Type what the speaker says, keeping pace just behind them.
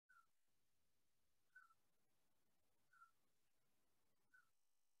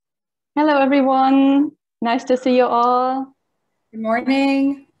Hello, everyone. Nice to see you all. Good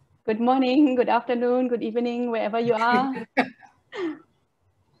morning. Good morning, good afternoon, good evening, wherever you are.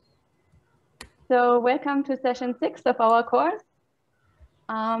 So welcome to session 6 of our course.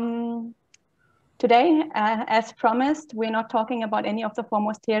 Today, as promised, we're not talking about any of the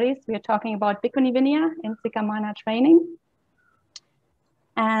foremost theories. We are talking about Bhikkhunī Vinaya and Sikkhamānās training.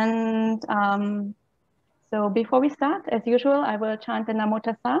 And so before we start, as usual, I will chant the Namo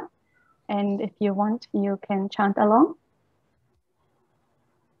Tassa. And if you want, you can chant along.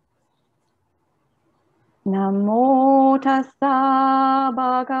 Namo Tassa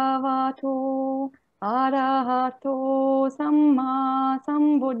Bhagavato Arahato Samma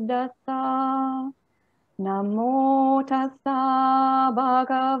Sambuddhassa. Namo Tassa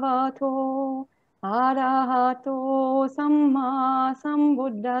Bhagavato Arahato Samma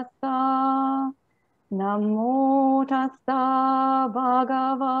Sambuddhassa. Namo Tassa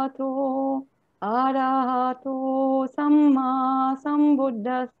Bhagavato Arahato Samma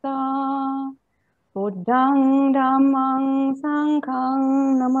Sambuddhassa. Buddhang Dhammang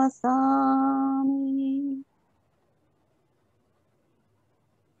Sanghang Namasami.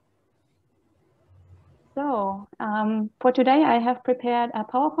 So for today, I have prepared a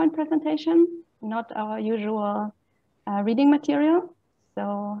PowerPoint presentation, not our usual reading material.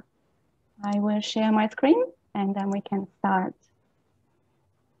 So I will share my screen and then we can start.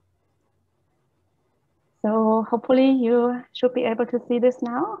 So hopefully you should be able to see this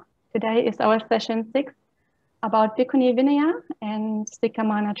now. Today is our session 6 about Bhikkhunī Vinaya and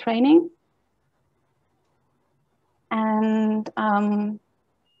Sikkhamānās training. And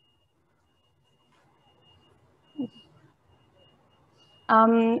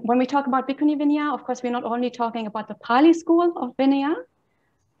when we talk about Bhikkhunī Vinaya, of course, we're not only talking about the Pali school of Vinaya.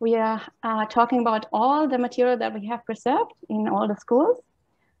 We are talking about all the material that we have preserved in all the schools.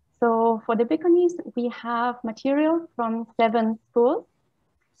 So for the Bhikkhunis, we have material from 7 schools.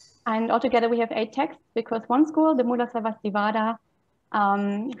 And altogether we have 8 texts because one school, the Mūlasavastivāda,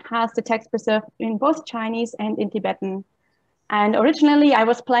 has the text preserved in both Chinese and in Tibetan. And originally I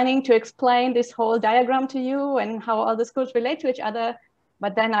was planning to explain this whole diagram to you and how all the schools relate to each other.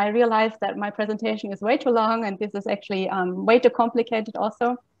 But then I realized that my presentation is way too long and this is actually way too complicated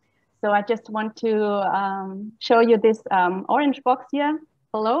also. So I just want to show you this orange box here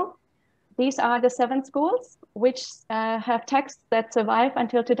below. These are the 7 schools which have texts that survive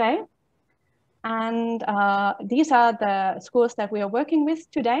until today. And these are the schools that we are working with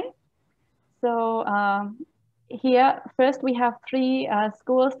today. So here, first we have 3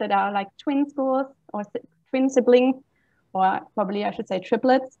 schools that are like twin schools or twin siblings, or probably I should say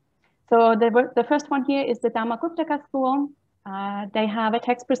triplets. So the first one here is the Dharmakuptaka school. They have a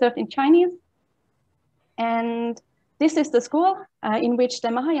text preserved in Chinese. And this is the school in which the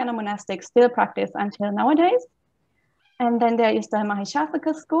Mahayana monastics still practice until nowadays. And then there is the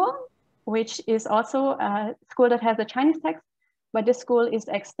Mahishasaka school, which is also a school that has a Chinese text, but this school is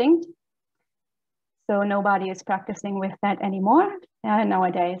extinct. So nobody is practicing with that anymore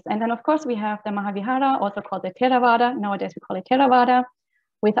nowadays. And then of course we have the Mahavihara, also called the Theravada. Nowadays we call it Theravada,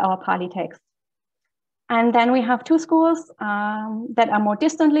 with our Pali text. And then we have 2 schools that are more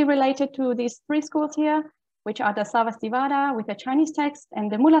distantly related to these 3 schools here, which are the Savastivāda with a Chinese text and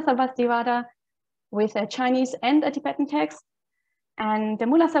the Mūlasavastivāda with a Chinese and a Tibetan text. And the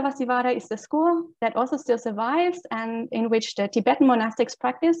Mūlasavastivāda is the school that also still survives and in which the Tibetan monastics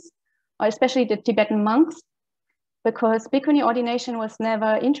practice, or especially the Tibetan monks, because Bhikkhunī ordination was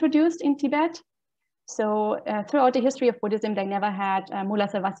never introduced in Tibet. So throughout the history of Buddhism, they never had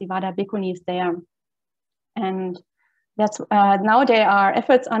Mūlasavastivāda Bhikkhunis there. And that's now there are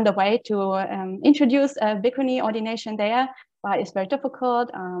efforts underway to introduce a Bhikkhunī ordination there, but it's very difficult.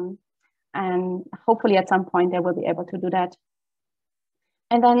 And hopefully at some point they will be able to do that.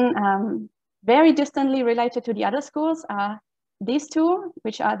 And then very distantly related to the other schools are these 2,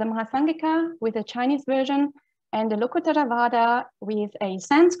 which are the Mahasangika with a Chinese version and the Lokuttaravada with a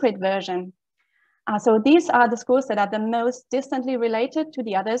Sanskrit version. So these are the schools that are the most distantly related to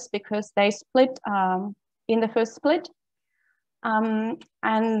the others because they split in the first split.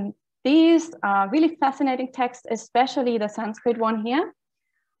 And these are really fascinating texts, especially the Sanskrit one here,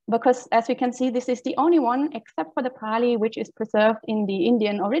 because as you can see, this is the only one except for the Pali, which is preserved in the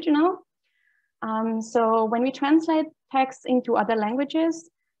Indian original. So when we translate texts into other languages,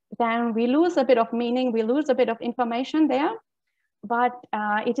 then we lose a bit of meaning, we lose a bit of information there. But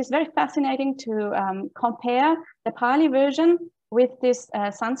it is very fascinating to compare the Pali version with this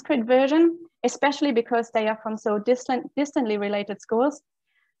Sanskrit version, especially because they are from so distantly related schools.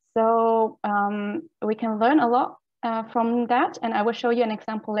 So we can learn a lot from that, and I will show you an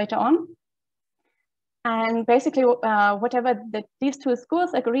example later on. And basically, whatever these two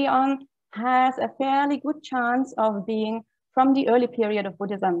schools agree on has a fairly good chance of being from the early period of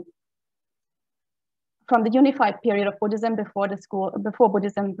Buddhism, from the unified period of Buddhism before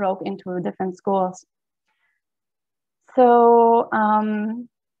Buddhism broke into different schools. So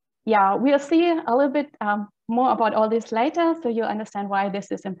yeah, we'll see a little bit more about all this later, so you'll understand why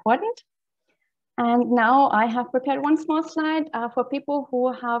this is important. And now I have prepared one small slide for people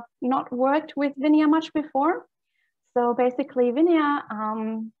who have not worked with Vinaya much before. So basically Vinaya,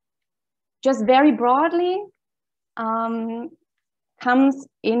 just very broadly, comes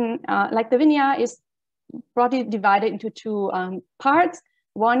in, like the Vinaya is broadly divided into two parts.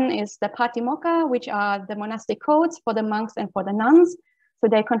 One is the Patimokkha, which are the monastic codes for the monks and for the nuns. So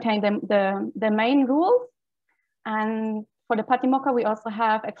they contain the main rules. And for the Patimokkha, we also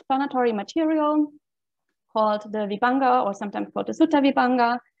have explanatory material called the Vibhanga, or sometimes called the Sutta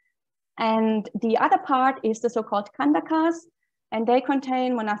Vibhanga. And the other part is the so-called Kandakas, and they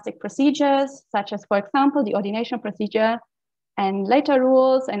contain monastic procedures, such as, for example, the ordination procedure and later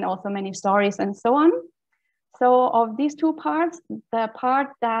rules, and also many stories and so on. So of these two parts, the part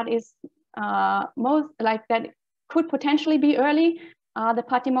that is most like that could potentially be early are the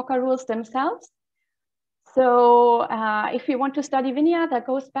Patimokkha rules themselves. So if you want to study Vinaya that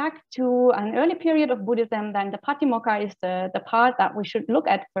goes back to an early period of Buddhism, then the Patimokkha is the part that we should look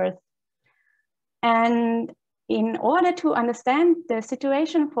at first. And in order to understand the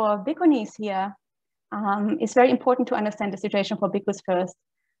situation for bhikkhunīs here, it's very important to understand the situation for bhikkhus first,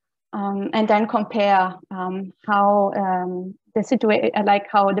 and then compare how the situation, like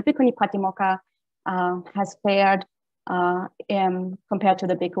how the Bhikkhunī Patimokkha has fared compared to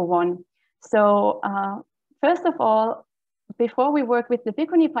the Bhikkhu one. So first of all, before we work with the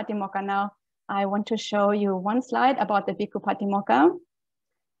Bhikkhunī Patimokkha now, I want to show you one slide about the Bhikkhu Patimokkha.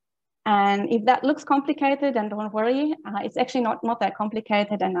 And if that looks complicated, then don't worry, it's actually not that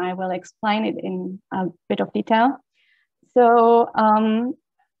complicated, and I will explain it in a bit of detail. So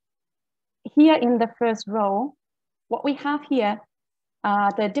here in the first row, what we have here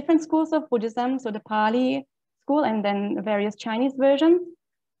are the different schools of Buddhism, so the Pali school and then various Chinese versions.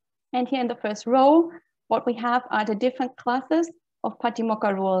 And here in the first row, what we have are the different classes of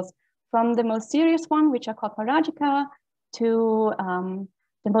Patimokkha rules, from the most serious one, which are called Parajika, to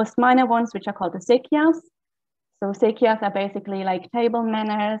the most minor ones, which are called the Sekhyas. So Sekhyas are basically like table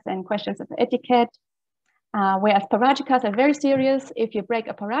manners and questions of etiquette, whereas Parajikas are very serious. If you break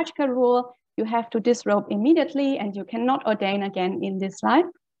a Parajika rule, you have to disrobe immediately and you cannot ordain again in this life.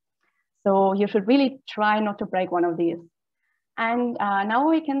 So you should really try not to break one of these. And now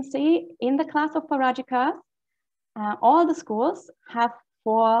we can see in the class of Parajikas, all the schools have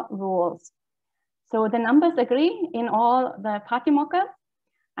 4 rules. So the numbers agree in all the Patimokkha,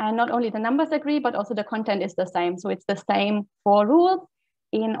 and not only the numbers agree, but also the content is the same. So it's the same 4 rules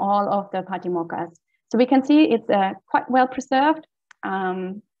in all of the Patimokkha's. So we can see it's quite well preserved.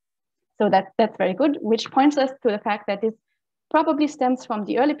 So that's very good, which points us to the fact that this probably stems from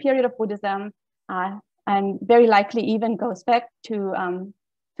the early period of Buddhism, and very likely even goes back to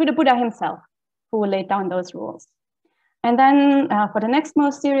the Buddha himself, who laid down those rules. And then for the next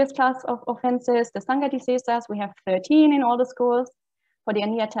most serious class of offenses, the Sangha disesas, we have 13 in all the schools. For the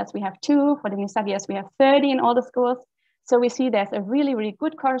Aniyatas, we have 2. For the Nisagiyas, we have 30 in all the schools. So we see there's a really, really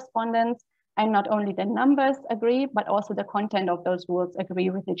good correspondence, and not only the numbers agree, but also the content of those rules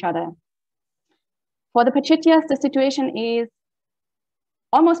agree with each other. For the Pachityas, the situation is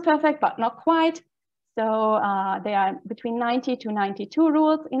almost perfect, but not quite. So there are between 90 to 92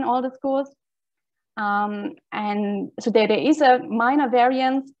 rules in all the schools. And so there is a minor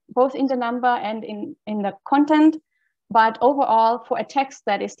variance, both in the number and in the content. But overall, for a text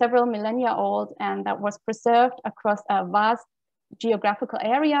that is several millennia old and that was preserved across a vast geographical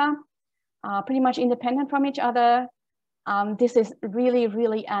area, pretty much independent from each other, this is really,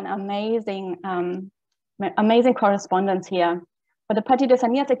 really an amazing, amazing correspondence here. For the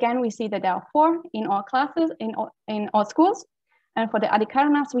Patidesanias, again, we see that there are 4 in all classes, in all schools. And for the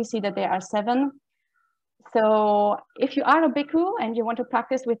Adhikaranas, we see that there are 7. So if you are a bhikkhu and you want to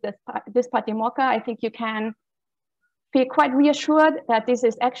practice with this Patimokkha, I think you can feel quite reassured that this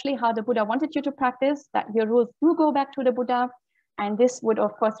is actually how the Buddha wanted you to practice, that your rules do go back to the Buddha. And this would,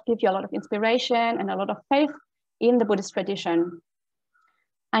 of course, give you a lot of inspiration and a lot of faith in the Buddhist tradition.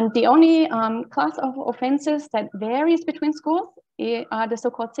 And the only class of offenses that varies between schools are the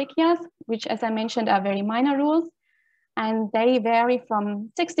so-called Sekhyas, which, as I mentioned, are very minor rules. And they vary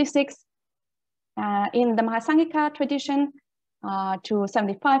from 66 in the Mahasangika tradition to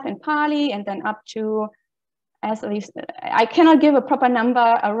 75 in Pali, and then up to as least, I cannot give a proper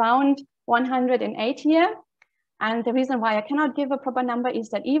number around 108 here. And the reason why I cannot give a proper number is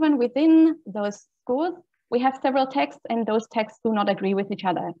that even within those schools, we have several texts, and those texts do not agree with each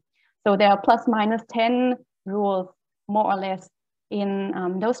other. So there are plus minus 10 rules, more or less,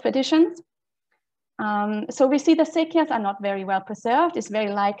 in those traditions. So we see the Sikkhyas are not very well preserved. It's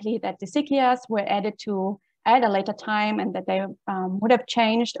very likely that the Sikkhyas were added to at a later time, and that they would have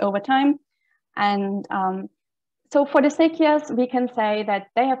changed over time. And so for the Sikkhyas, we can say that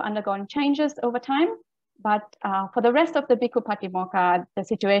they have undergone changes over time. But for the rest of the Bhikkhu Patimokkha, the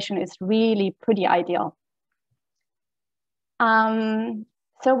situation is really pretty ideal.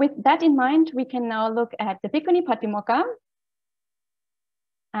 So with that in mind, we can now look at the Bhikkhunī Patimokkha.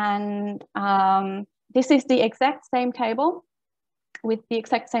 And this is the exact same table with the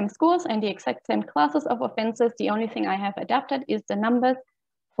exact same schools and the exact same classes of offenses. The only thing I have adapted is the numbers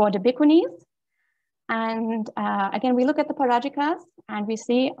for the Bhikkhunīs. And again, we look at the parajikas, and we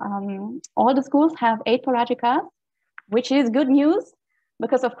see all the schools have 8 parajikas, which is good news,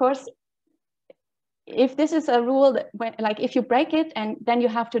 because of course, if this is a rule that like if you break it and then you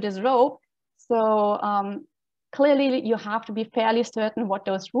have to disrobe, so clearly you have to be fairly certain what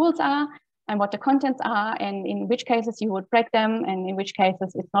those rules are and what the contents are, and in which cases you would break them, and in which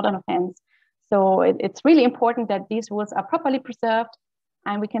cases it's not an offense. So it's really important that these rules are properly preserved,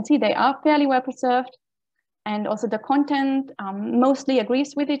 and we can see they are fairly well preserved. And also the content mostly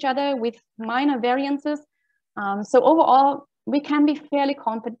agrees with each other with minor variances. So overall, we can be fairly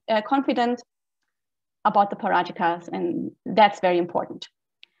confident about the parajikas, and that's very important.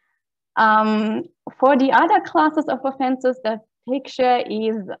 For the other classes of offenses, the picture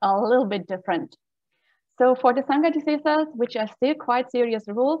is a little bit different. So for the sangha discourses, which are still quite serious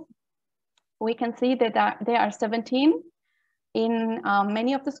rules, we can see that there are 17 in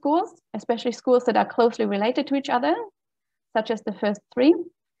many of the schools, especially schools that are closely related to each other, such as the first 3.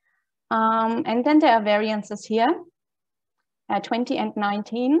 And then there are variances here, 20 and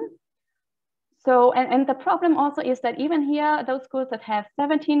 19. So, and the problem also is that even here, those schools that have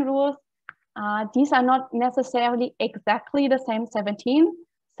 17 rules, these are not necessarily exactly the same 17.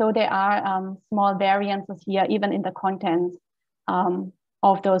 So there are small variances here, even in the content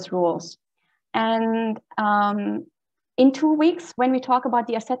of those rules. And in 2 weeks, when we talk about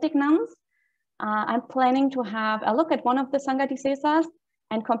the ascetic nuns, I'm planning to have a look at one of the sangha discourses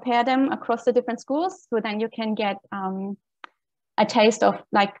and compare them across the different schools. So then you can get a taste of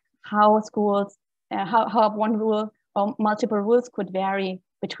like how schools, how one rule or multiple rules could vary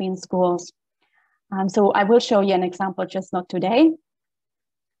between schools. So I will show you an example, just not today.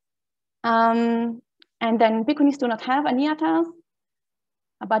 And then Bhikkhunis do not have aniyatas,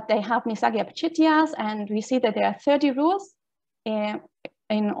 but they have nisagya-pachityas, and we see that there are 30 rules in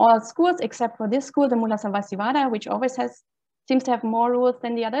all schools except for this school, the Mula-Savasivada, which always seems to have more rules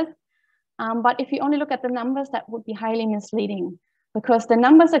than the others. But if you only look at the numbers, that would be highly misleading, because the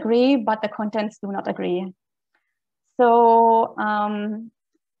numbers agree, but the contents do not agree. So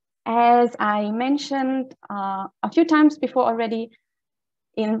as I mentioned a few times before already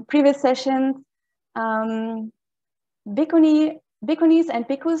in previous sessions, Bhikkhunis and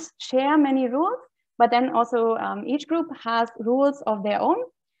bhikkhus share many rules, but then also each group has rules of their own.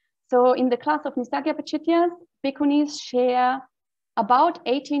 So in the class of nisagya-pachityas, Bhikkhunis share about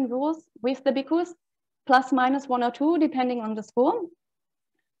 18 rules with the bhikkhus, plus minus 1 or 2, depending on the school.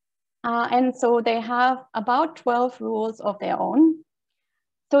 And so they have about 12 rules of their own.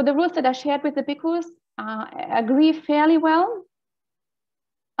 So the rules that are shared with the bhikkhus agree fairly well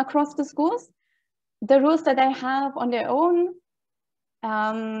across the schools. The rules that they have on their own,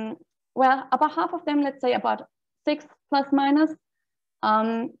 well, about half of them, let's say about 6 plus minus,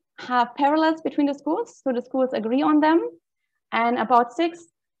 have parallels between the schools. So the schools agree on them. And about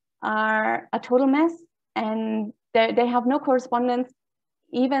 6 are a total mess, and they have no correspondence.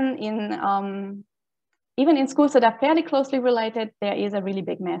 Even in schools that are fairly closely related, there is a really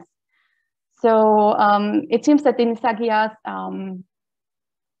big mess. So it seems that the Nisagyas,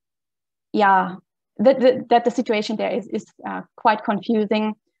 that the situation there is quite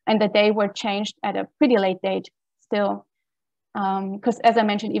confusing, and that they were changed at a pretty late date still. Because as I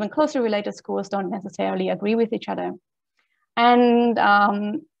mentioned, even closely related schools don't necessarily agree with each other. And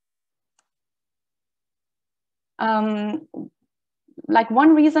like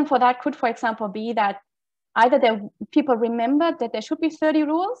one reason for that could, for example, be that either people remembered that there should be 30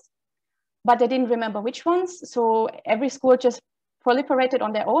 rules, but they didn't remember which ones. So every school just proliferated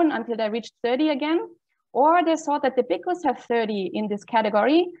on their own until they reached 30 again. Or they saw that the bhikkhus have 30 in this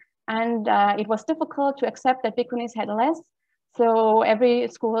category, and it was difficult to accept that bhikkhunis had less. So every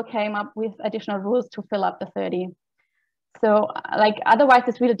school came up with additional rules to fill up the 30. So like otherwise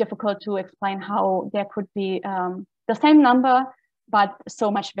it's really difficult to explain how there could be the same number, but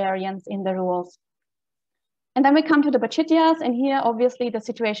so much variance in the rules. And then we come to the Bhachityas, and here obviously the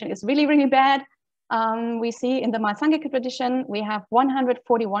situation is really, really bad. We see in the Mahasangika tradition, we have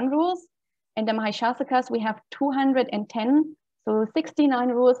 141 rules. In the Mahāshasakas, we have 210. So 69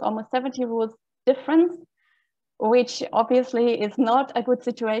 rules, almost 70 rules difference, which obviously is not a good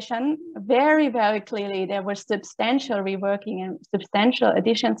situation. Very, very clearly, there were substantial reworking and substantial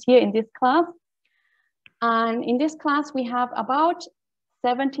additions here in this class. And in this class, we have about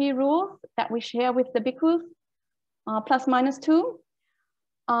 70 rules that we share with the bhikkhus, plus minus 2.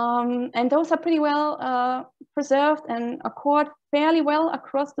 And those are pretty well preserved and accord fairly well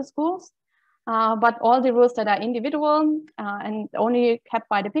across the schools. But all the rules that are individual and only kept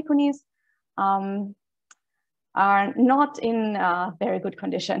by the bhikkhunīs are not in very good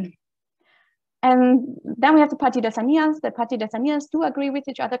condition. And then we have the Patidasanias. The Patidasanias do agree with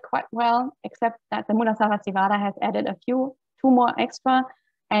each other quite well, except that the Mulasarasivada has added two more extra,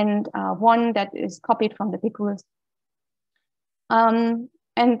 and one that is copied from the bhikkhus.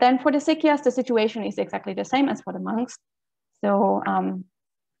 And then for the Sikkhyas, the situation is exactly the same as for the monks. So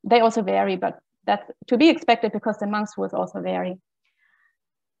they also vary, but that's to be expected because the monks' rules also vary.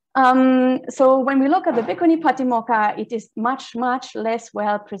 So when we look at the Bhikkhunī Patimokkha, it is much, much less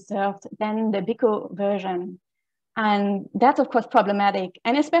well preserved than the Bhikkhu version. And that's of course problematic.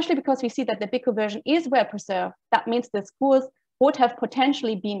 And especially because we see that the Bhikkhu version is well preserved. That means the schools would have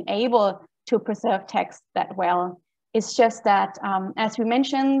potentially been able to preserve texts that well. It's just that, as we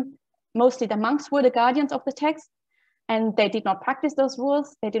mentioned, mostly the monks were the guardians of the text, and they did not practice those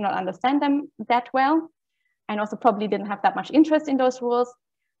rules. They did not understand them that well, and also probably didn't have that much interest in those rules.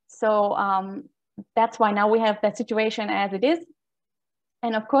 So that's why now we have that situation as it is.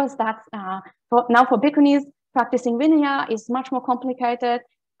 And of course, that's now for bhikkhunīs, practicing Vinaya is much more complicated.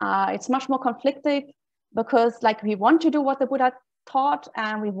 It's much more conflicted because like we want to do what the Buddha taught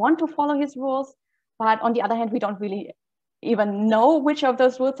and we want to follow his rules. But on the other hand, we don't really even know which of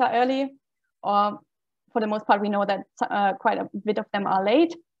those rules are early, or for the most part, we know that quite a bit of them are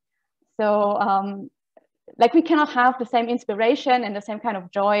late. So like we cannot have the same inspiration and the same kind of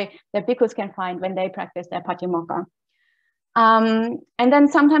joy that bhikkhus can find when they practice their Patimokkha. And then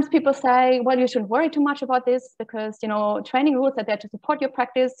sometimes people say, well, you shouldn't worry too much about this because, you know, training rules are there to support your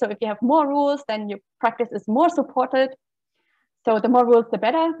practice. So if you have more rules, then your practice is more supported. So the more rules, the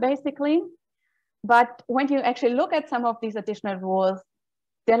better, basically. But when you actually look at some of these additional rules,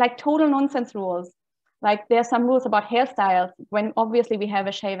 they're like total nonsense rules. Like there are some rules about hairstyles when obviously we have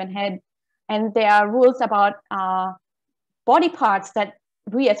a shaven head. And there are rules about body parts that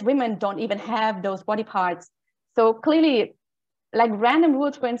we as women don't even have those body parts. So clearly, like random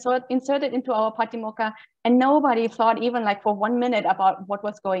rules were inserted into our Patimokkha, and nobody thought even like for 1 minute about what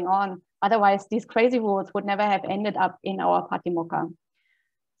was going on. Otherwise, these crazy rules would never have ended up in our Patimokkha.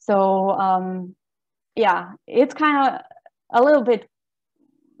 So yeah, it's kind of a little bit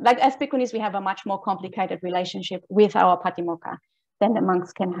like as bhikkhunīs, we have a much more complicated relationship with our Patimokkha than the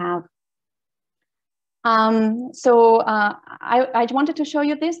monks can have. So I wanted to show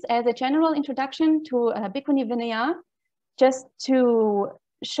you this as a general introduction to Bhikkhunī Vinaya, just to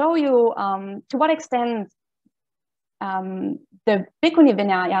show you to what extent the Bhikkhunī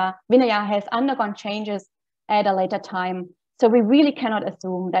Vinaya has undergone changes at a later time. So we really cannot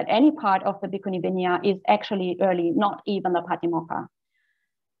assume that any part of the Bhikkhunī Vinaya is actually early, not even the Patimokkha.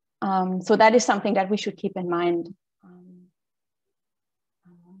 So that is something that we should keep in mind.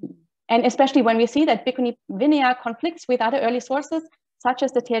 And especially when we see that Bhikkhunī Vinaya conflicts with other early sources, such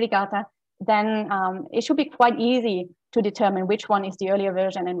as the Therīgāthā, then it should be quite easy to determine which one is the earlier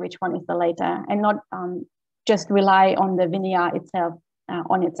version and which one is the later, and not just rely on the Vinaya itself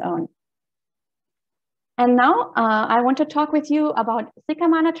on its own. And now I want to talk with you about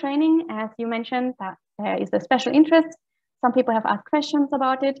Sikkhamānā training. As you mentioned, that there is a special interest. Some people have asked questions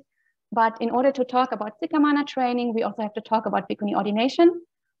about it. But in order to talk about Sikkhamānā training, we also have to talk about Bhikkhunī ordination,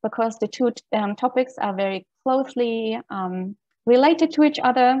 because the two topics are very closely related to each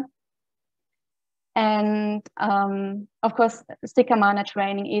other. And of course, Sikkhamānā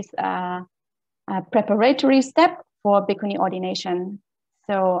training is a preparatory step for Bhikkhunī ordination.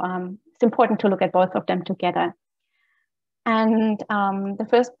 So it's important to look at both of them together. And the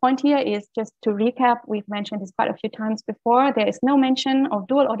first point here is just to recap, we've mentioned this quite a few times before, there is no mention of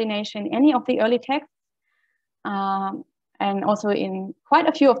dual ordination in any of the early texts. And also in quite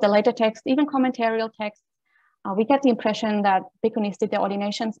a few of the later texts, even commentarial texts, we get the impression that bhikkhunīs did their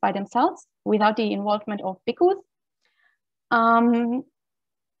ordinations by themselves without the involvement of bhikkhus.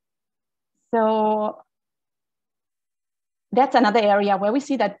 So that's another area where we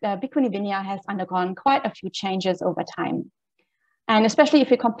see that Bhikkhunī Vinaya has undergone quite a few changes over time. And especially if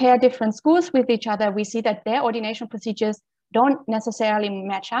we compare different schools with each other, we see that their ordination procedures don't necessarily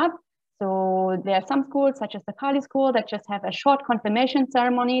match up. So there are some schools, such as the Pali school, that just have a short confirmation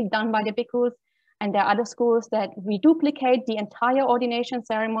ceremony done by the bhikkhus. And there are other schools that reduplicate the entire ordination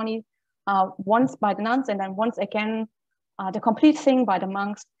ceremony once by the nuns and then once again the complete thing by the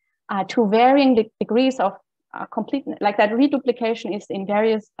monks to varying degrees of completeness. Like that reduplication is in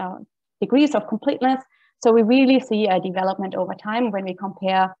various degrees of completeness. So we really see a development over time when we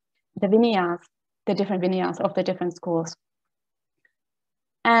compare the Vinayas, the different Vinayas of the different schools.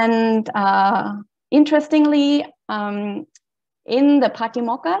 And interestingly, in the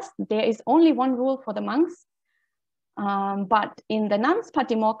Patimokkha's, there is only one rule for the monks. But in the nuns'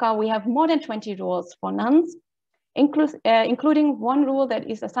 Patimokkha, we have more than 20 rules for nuns, including one rule that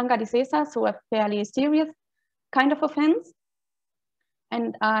is a sangha disesa, so a fairly serious kind of offense.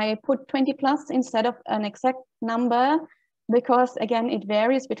 And I put 20 plus instead of an exact number because, again, it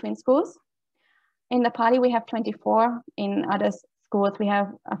varies between schools. In the Pali, we have 24. In other schools, we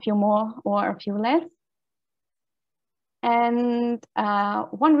have a few more or a few less. And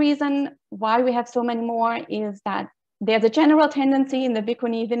one reason why we have so many more is that there's a general tendency in the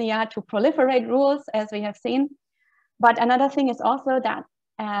Bhikkhunī Vinaya to proliferate rules, as we have seen. But another thing is also that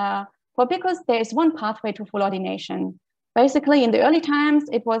for bhikkhus, there is one pathway to full ordination. Basically, in the early times,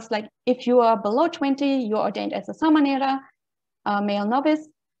 it was like if you are below 20, you're ordained as a samanera, a male novice.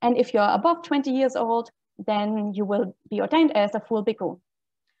 And if you're above 20 years old, then you will be ordained as a full bhikkhu.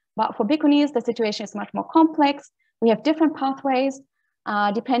 But for bhikkhunis, the situation is much more complex. We have different pathways,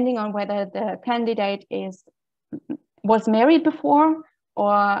 depending on whether the candidate was married before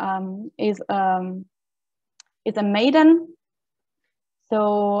or is a maiden.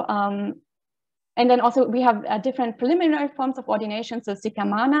 So, and then also we have different preliminary forms of ordination. So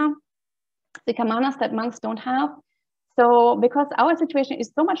Sikkhamānās that monks don't have. So because our situation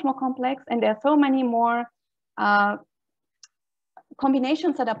is so much more complex and there are so many more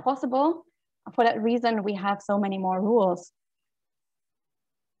combinations that are possible, for that reason, we have so many more rules.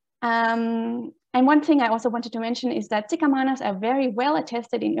 And one thing I also wanted to mention is that Sikkhamānās are very well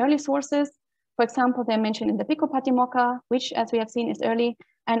attested in early sources. For example, they're mentioned in the Bhikkhu Patimokkha, which, as we have seen, is early,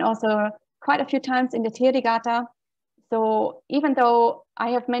 and also quite a few times in the Therīgāthā. So even though I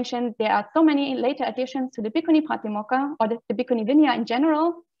have mentioned there are so many later additions to the Bhikkhunī Patimokkha or the Bhikkhunī Vinaya in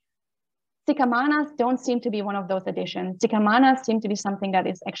general, Sikkhamānās don't seem to be one of those additions. Sikkhamānās seem to be something that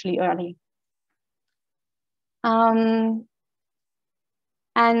is actually early.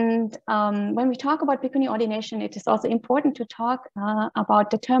 When we talk about Bhikkhunī ordination, it is also important to talk about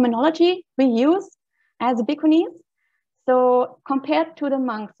the terminology we use as Bhikkhunis. So compared to the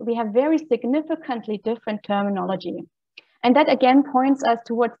monks, we have very significantly different terminology. And that again points us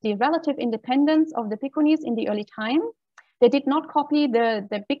towards the relative independence of the Bhikkhunis in the early time. They did not copy the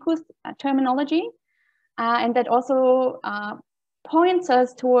bhikkhus terminology. And that also points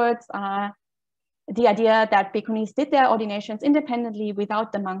us towards the idea that Bhikkhunis did their ordinations independently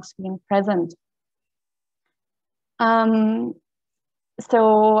without the monks being present.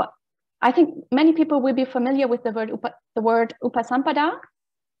 So I think many people will be familiar with the word upasampada,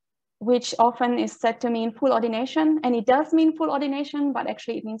 which often is said to mean full ordination. And it does mean full ordination, but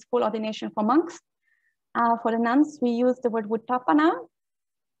actually it means full ordination for monks. For the nuns, we use the word vuttapana,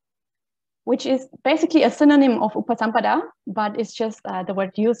 which is basically a synonym of upasampada, but it's just the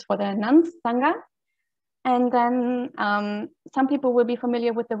word used for the nuns, sangha. And then some people will be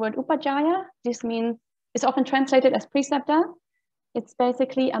familiar with the word upajjhāya. This means, it's often translated as preceptor. It's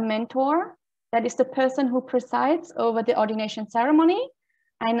basically a mentor. That is the person who presides over the ordination ceremony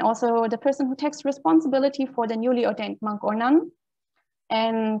and also the person who takes responsibility for the newly ordained monk or nun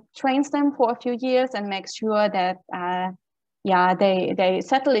and trains them for a few years and makes sure that they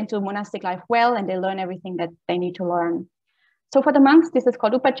settle into monastic life well and they learn everything that they need to learn. So for the monks, this is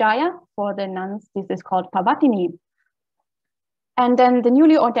called upajjhāya. For the nuns, this is called pavatini. And then the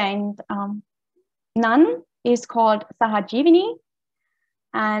newly ordained nun is called sahajivini.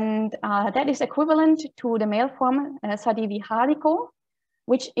 And that is equivalent to the male form sadivihariko,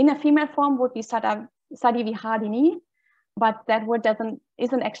 which in a female form would be sadiviharini, but that word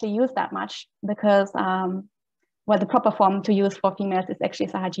isn't actually used that much because well, the proper form to use for females is actually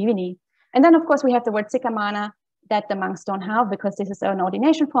sahajivini. And then of course we have the word Sikkhamānā that the monks don't have because this is an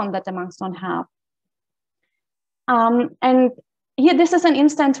ordination form that the monks don't have. And here this is an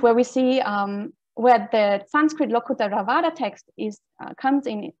instance where we see where the Sanskrit Lokuttara Vada text comes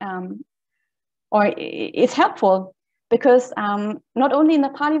in or is helpful because not only in the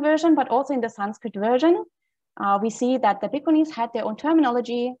Pali version, but also in the Sanskrit version, we see that the bhikkhunīs had their own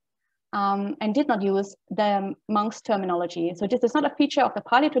terminology and did not use the monks' terminology. So this is not a feature of the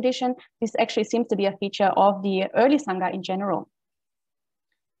Pali tradition. This actually seems to be a feature of the early sangha in general.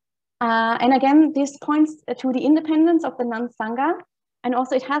 And again, this points to the independence of the nun sangha. And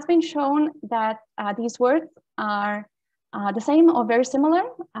also it has been shown that these words are the same or very similar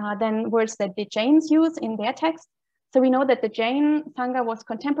than words that the Jains use in their text. So we know that the Jain sangha was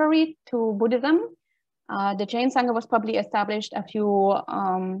contemporary to Buddhism. The Jain sangha was probably established a few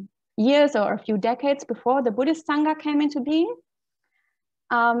years or a few decades before the Buddhist sangha came into being.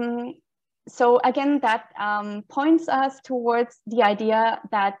 So again, that points us towards the idea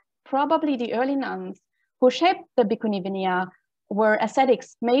that probably the early nuns who shaped the Bhikkhunī Vinaya were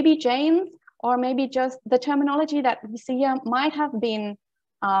ascetics, maybe Jains, or maybe just the terminology that we see here might have been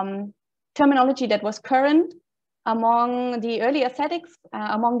terminology that was current among the early ascetics,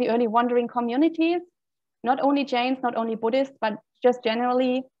 among the early wandering communities, not only Jains, not only Buddhists, but just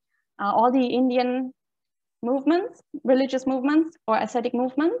generally all the Indian movements, religious movements or ascetic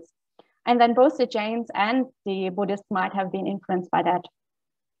movements. And then both the Jains and the Buddhists might have been influenced by that.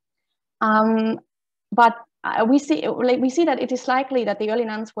 But we see that it is likely that the early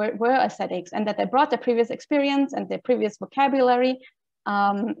nuns were ascetics and that they brought their previous experience and their previous vocabulary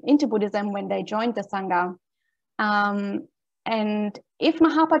into Buddhism when they joined the Sangha. And if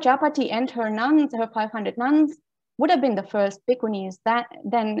Mahapajapati and her nuns, her 500 nuns, would have been the first bhikkhunīs,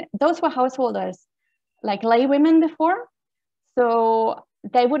 then those were householders, like lay women before. So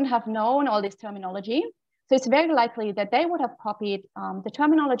they wouldn't have known all this terminology. So it's very likely that they would have copied the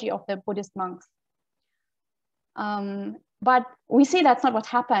terminology of the Buddhist monks. But we see that's not what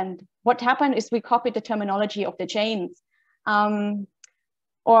happened. What happened is we copied the terminology of the Jains,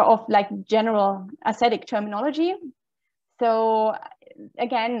 or of like general ascetic terminology. So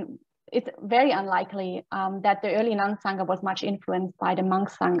again, it's very unlikely that the early nun sangha was much influenced by the monk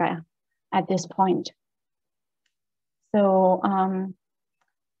sangha at this point. So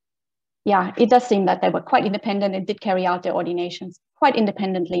yeah, it does seem that they were quite independent and did carry out their ordinations quite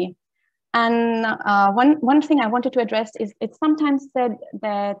independently. And one thing I wanted to address is it's sometimes said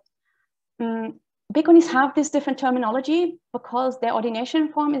that bhikkhunīs have this different terminology because their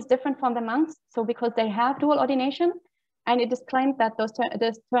ordination form is different from the monks. So because they have dual ordination, and it is claimed that those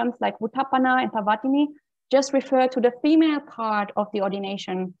terms like Uttappana and Pavatini just refer to the female part of the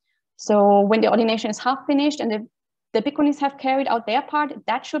ordination. So when the ordination is half finished and the bhikkhunīs have carried out their part,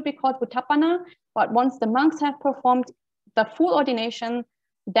 that should be called Uttappana. But once the monks have performed the full ordination,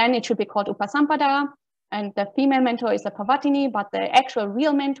 then it should be called Upasampada. And the female mentor is a Pavatini, but the actual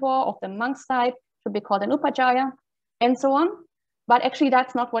real mentor of the monk side should be called an Upajjhaya, and so on. But actually,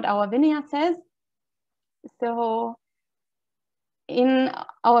 that's not what our Vinaya says. So in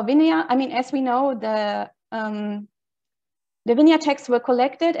our Vinaya, I mean, as we know, the Vinaya texts were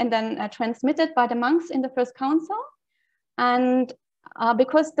collected and then transmitted by the monks in the first council. And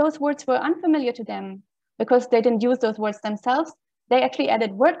because those words were unfamiliar to them, because they didn't use those words themselves, they actually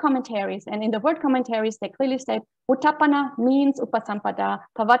added word commentaries. And in the word commentaries, they clearly state Uttappana means Upasampada,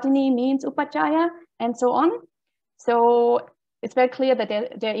 Pavatini means Upajjhaya, and so on. So it's very clear that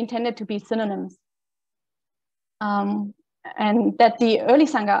they're intended to be synonyms. And that the early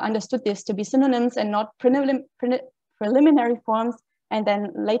Sangha understood this to be synonyms and not preliminary forms and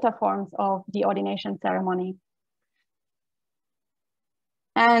then later forms of the ordination ceremony.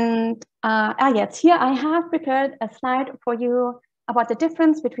 And yes, here I have prepared a slide for you about the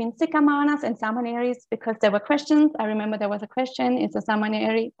difference between Sikkhamānās and Samaneris, because there were questions. I remember there was a question, is a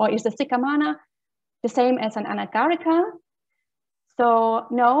Samaneri or is a Sikkhamānā the same as an Anagarika? So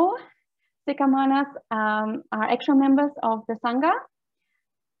no, Sikkhamānās are actual members of the Sangha,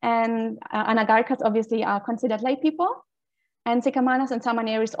 and Anagarikas obviously are considered lay people, and Sikkhamānās and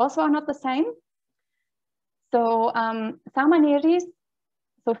Samaneris also are not the same. So Samaneris,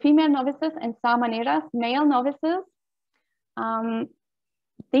 so female novices, and Samaneras, male novices,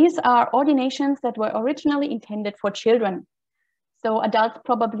 these are ordinations that were originally intended for children. So adults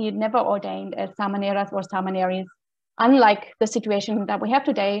probably never ordained as Samaneras or Samaneris, unlike the situation that we have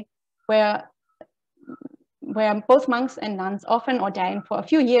today, where both monks and nuns often ordain for a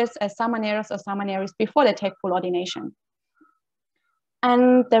few years as Samaneras or Samaneris before they take full ordination.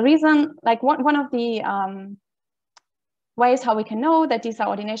 And the reason, like one of the ways how we can know that these are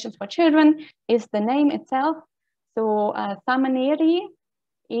ordinations for children is the name itself. So Samaneri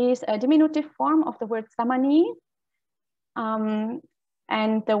is a diminutive form of the word Samani.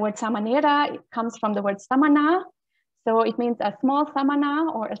 And the word Samanera comes from the word Samana. So it means a small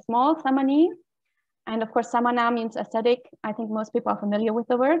Samana or a small Samani. And of course, samana means ascetic. I think most people are familiar with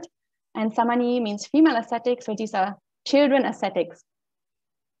the word. And samani means female ascetic. So these are children ascetics.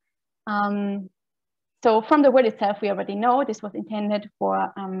 So from the word itself, we already know this was intended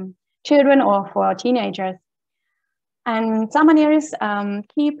for children or for teenagers. And samaneris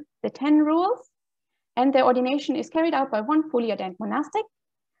keep the 10 rules, and their ordination is carried out by one fully ordained monastic.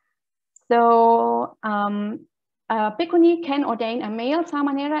 So a bhikkhunī can ordain a male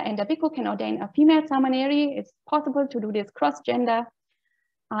samanera, and a bhikkhu can ordain a female samaneri. It's possible to do this cross-gender.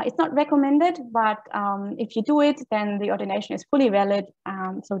 It's not recommended, but if you do it, then the ordination is fully valid.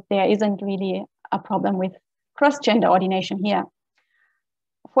 So there isn't really a problem with cross-gender ordination here.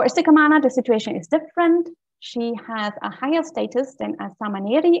 For a Sikkhamānā, the situation is different. She has a higher status than a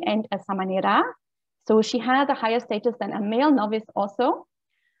samaneri and a samanera. So she has a higher status than a male novice also.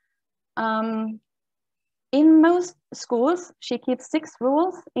 In most schools, she keeps 6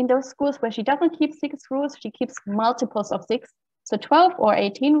 rules. In those schools where she doesn't keep 6 rules, she keeps multiples of 6. So 12 or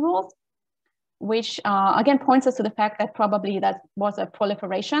 18 rules, which again points us to the fact that probably that was a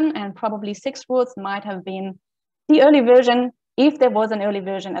proliferation, and probably 6 rules might have been the early version, if there was an early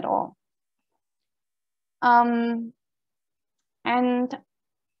version at all. We're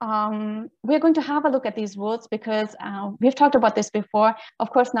going to have a look at these rules because we've talked about this before. Of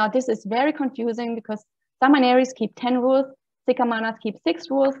course, now this is very confusing because samaneris keep 10 rules, Sikkhamānās keep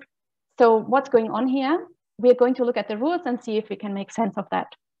 6 rules. So what's going on here? We're going to look at the rules and see if we can make sense of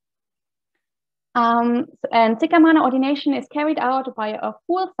that. And Sikkhamānā ordination is carried out by a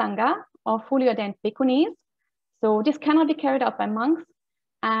full sangha or fully ordained bhikkhunīs. So this cannot be carried out by monks,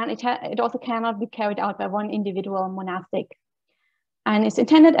 and it also cannot be carried out by one individual monastic. And it's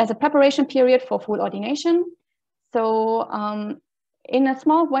intended as a preparation period for full ordination. So in a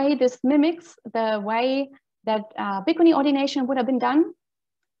small way, this mimics the way that bhikkhunī ordination would have been done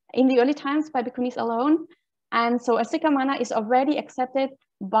in the early times by bhikkhunis alone. And so a Sikkhamānā is already accepted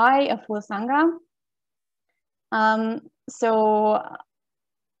by a full sangha. So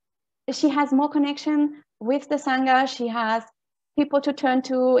she has more connection with the sangha. She has people to turn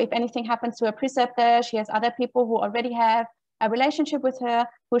to if anything happens to a preceptor. She has other people who already have a relationship with her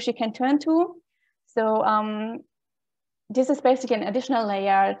who she can turn to. So this is basically an additional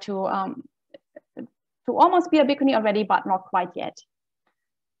layer to almost be a bhikkhuni already, but not quite yet.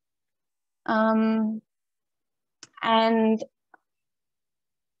 And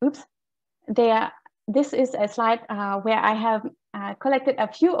oops, this is a slide where I have collected a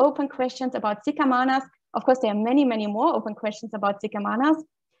few open questions about Sikkhamānās. Of course, there are many, many more open questions about Sikkhamānās,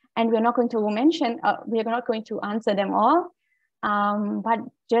 and we're not going to mention, we're not going to answer them all, but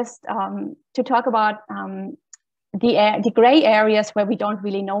just to talk about the gray areas where we don't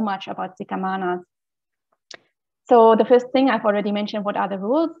really know much about Sikkhamānās. So the first thing I've already mentioned, what are the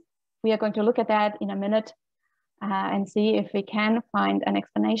rules? We are going to look at that in a minute and see if we can find an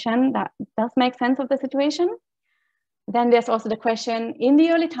explanation that does make sense of the situation. Then there's also the question, in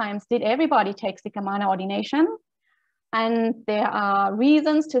the early times, did everybody take Sikkhamānā ordination? And there are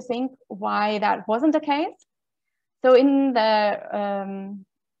reasons to think why that wasn't the case. So in the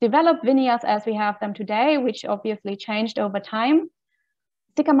developed Vinayas as we have them today, which obviously changed over time,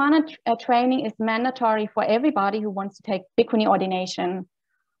 Sikkhamānā training is mandatory for everybody who wants to take bhikkhuni ordination.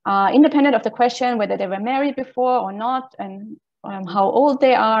 Independent of the question whether they were married before or not, and how old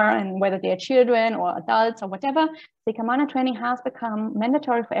they are, and whether they are children or adults or whatever, Sikkhamānā training has become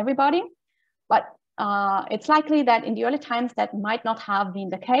mandatory for everybody. But it's likely that in the early times that might not have been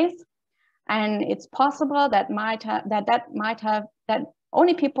the case, and it's possible that that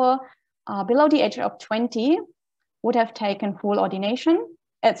only people below the age of 20 would have taken full ordination.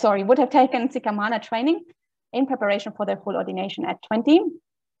 Would have taken Sikkhamānā training in preparation for their full ordination at 20.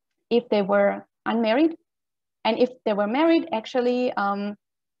 If they were unmarried. And if they were married, actually,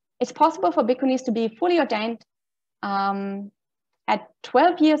 it's possible for bhikkhunis to be fully ordained at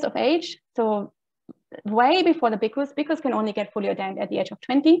 12 years of age. So way before the bhikkhus. Bhikkhus can only get fully ordained at the age of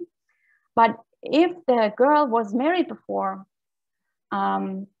 20. But if the girl was married before,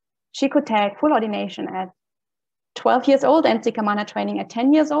 she could take full ordination at 12 years old and Sikkhamānā training at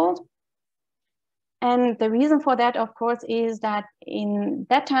 10 years old. And the reason for that, of course, is that in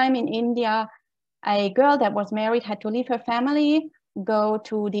that time in India, a girl that was married had to leave her family, go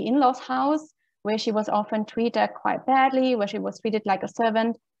to the in-laws' house, where she was often treated quite badly, where she was treated like a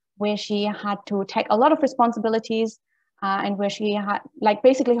servant, where she had to take a lot of responsibilities, and where she had, like,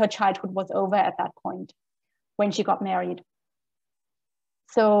 basically her childhood was over at that point when she got married.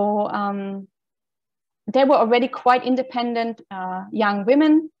 So they were already quite independent young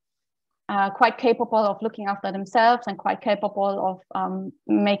women, quite capable of looking after themselves and quite capable of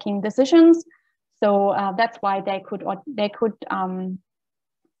making decisions. So that's why they could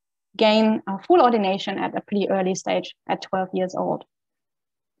gain a full ordination at a pretty early stage at 12 years old.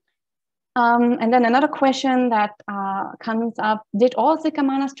 And then another question that comes up, did all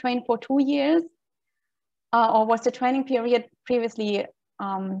Sikkhamānās train for 2 years? Or was the training period previously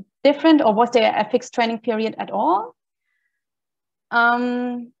different, or was there a fixed training period at all?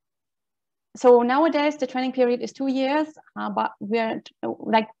 So nowadays the training period is 2 years, but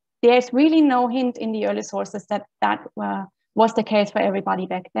there's really no hint in the early sources that was the case for everybody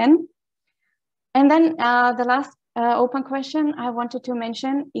back then. And then the last open question I wanted to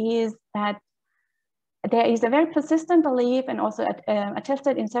mention is that there is a very persistent belief, and also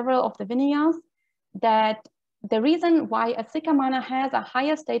attested in several of the Vinayas, that the reason why a Sikkhamānā has a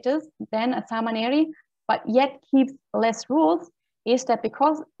higher status than a Samaneri, but yet keeps less rules, is that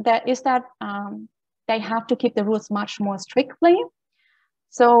they have to keep the rules much more strictly.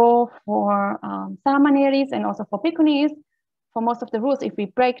 So for Samaneris and also for Bhikkhunīs, for most of the rules, if we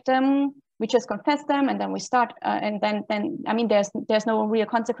break them, we just confess them, and then we start, and then I mean, there's no real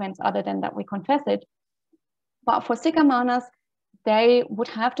consequence other than that we confess it. But for Sikkhamānās, they would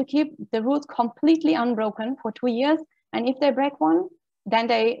have to keep the rules completely unbroken for 2 years, and if they break one, then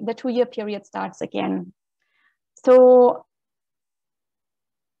the 2-year period starts again. So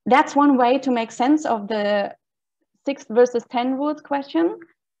that's one way to make sense of the 6 versus 10 rules question.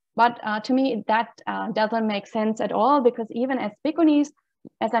 But to me, that doesn't make sense at all, because even as Bhikkhunīs,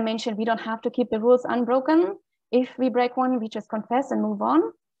 as I mentioned, we don't have to keep the rules unbroken. If we break one, we just confess and move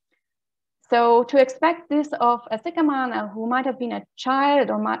on. So to expect this of a Sikkhamānā who might have been a child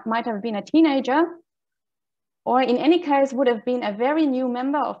or might have been a teenager, or in any case would have been a very new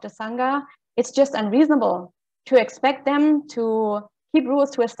member of the sangha, it's just unreasonable to expect them to keep rules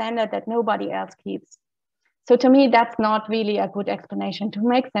to a standard that nobody else keeps. So to me, that's not really a good explanation to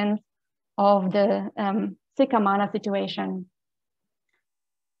make sense of the Sikkhamānā situation.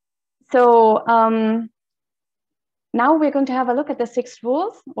 So now we're going to have a look at the 6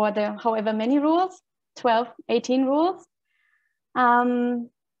 rules, or the however many rules, 12, 18 rules.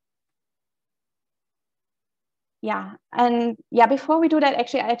 Before we do that,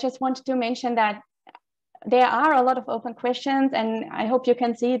 actually, I just wanted to mention that there are a lot of open questions, and I hope you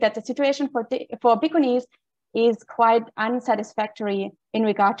can see that the situation for Bhikkhunīs is quite unsatisfactory in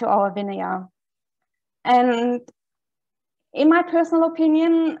regard to our Vinaya. And in my personal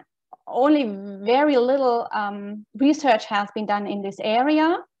opinion, only very little research has been done in this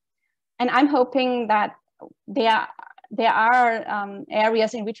area. And I'm hoping that there are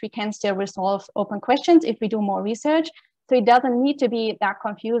areas in which we can still resolve open questions if we do more research. So it doesn't need to be that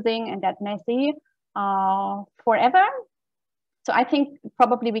confusing and that messy forever. So I think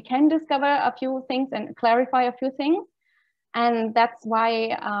probably we can discover a few things and clarify a few things. And that's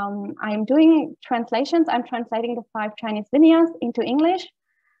why I'm doing translations. I'm translating the 5 Chinese Vinayas into English.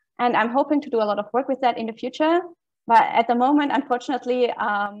 And I'm hoping to do a lot of work with that in the future. But at the moment, unfortunately,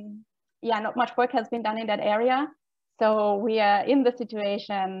 not much work has been done in that area. So we are in the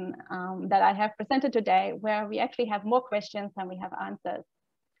situation that I have presented today, where we actually have more questions than we have answers.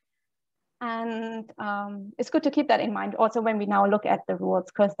 And it's good to keep that in mind also when we now look at the rules,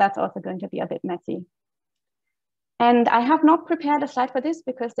 because that's also going to be a bit messy. And I have not prepared a slide for this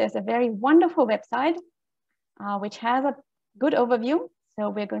because there's a very wonderful website which has a good overview. So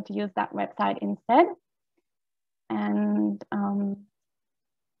we're going to use that website instead. And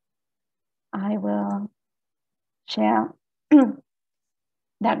I will share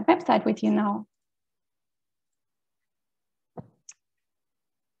that website with you now.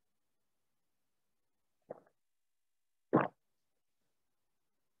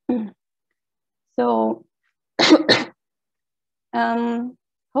 So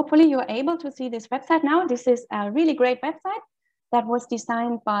hopefully you're able to see this website now. This is a really great website that was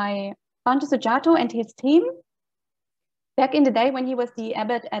designed by Bhante Sujato and his team back in the day when he was the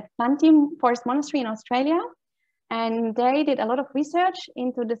abbot at Plantim Forest Monastery in Australia. And they did a lot of research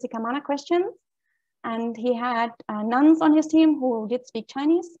into the Sikkhamānā questions. And he had nuns on his team who did speak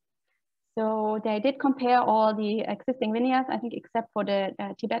Chinese. So they did compare all the existing Vinayas, I think, except for the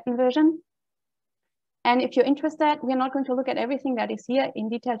Tibetan version. And if you're interested, we're not going to look at everything that is here in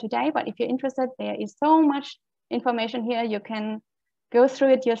detail today, but if you're interested, there is so much information here. You can go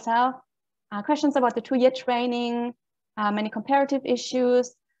through it yourself. Questions about the 2-year training, many comparative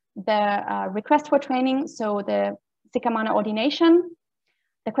issues, the request for training, so the Sikkhamānā ordination,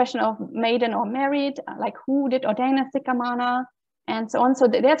 the question of maiden or married, like who did ordain a Sikkhamānā, and so on. So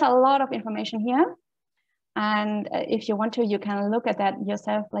there's a lot of information here. And if you want to, you can look at that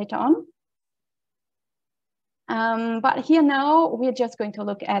yourself later on. But here now, we're just going to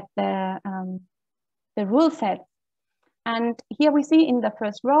look at the the rule set. And here we see in the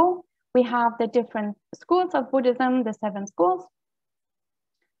first row, we have the different schools of Buddhism, the 7 schools.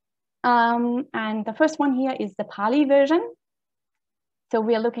 And the first one here is the Pali version. So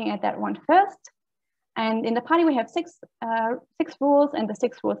we are looking at that one first. And in the Pali, we have six rules, and the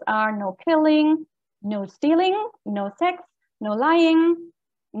 6 rules are no killing, no stealing, no sex, no lying,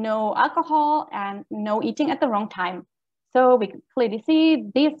 no alcohol, and no eating at the wrong time. So we can clearly see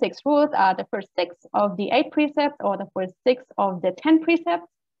these 6 rules are the first 6 of the 8 precepts or the first 6 of the 10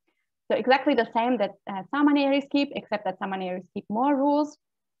 precepts. So exactly the same that Sammānaris keep, except that Sammānaris keep more rules.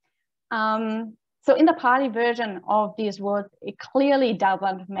 So in the Pali version of these rules, it clearly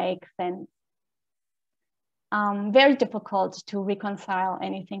doesn't make sense. Very difficult to reconcile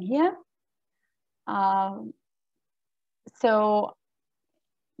anything here. So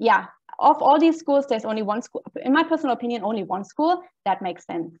yeah, of all these schools, there's only one school, in my personal opinion, only one school that makes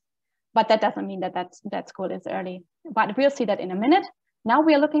sense. But that doesn't mean that that school is early. But we'll see that in a minute. Now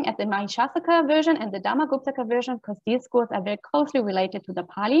we are looking at the Mahishasaka version and the Dhammaguptaka version, because these schools are very closely related to the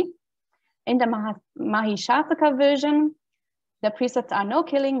Pali. In the Mahishasaka version, the precepts are no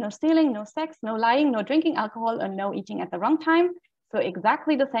killing, no stealing, no sex, no lying, no drinking alcohol, and no eating at the wrong time. So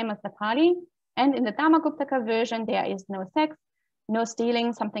exactly the same as the Pali. And in the Dhammaguptaka version, there is no sex, no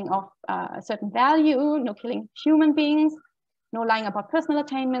stealing something of a certain value, no killing human beings, no lying about personal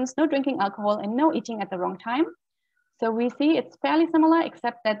attainments, no drinking alcohol, and no eating at the wrong time. So we see it's fairly similar,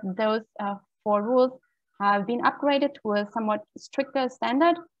 except that those 4 rules have been upgraded to a somewhat stricter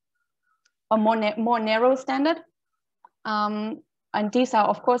standard, or more narrow standard. And these are,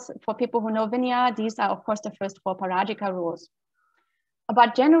 of course, for people who know Vinaya, these are, of course, the first 4 Parajika rules.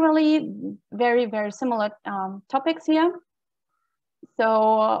 But generally, very, very similar topics here.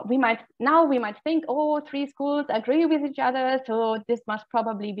 So we might think, oh, 3 schools agree with each other, so this must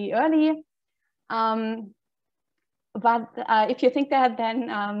probably be early. But if you think that, then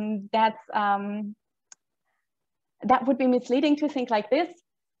that would be misleading to think like this,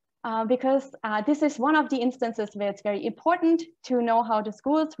 because this is one of the instances where it's very important to know how the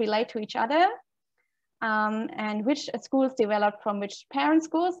schools relate to each other, and which schools developed from which parent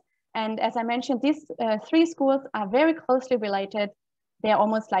schools. And as I mentioned, these 3 schools are very closely related. They're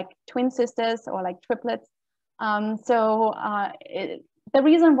almost like twin sisters or like triplets. The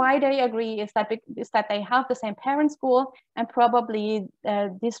reason why they agree is that they have the same parent school, and probably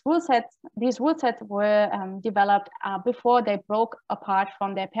these rule sets were developed before they broke apart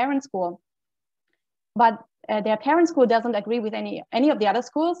from their parent school. But their parent school doesn't agree with any of the other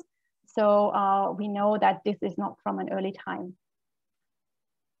schools, so we know that this is not from an early time.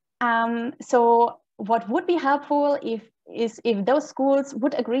 So what would be helpful is if those schools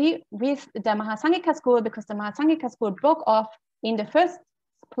would agree with the Mahasanghika school, because the Mahasanghika school broke off in the first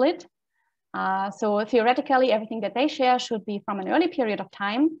split. So theoretically, everything that they share should be from an early period of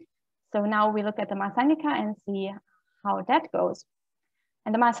time. So now we look at the Mahasanghika and see how that goes.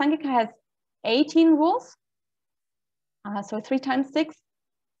 And the Mahasanghika has 18 rules. So 3 times 6,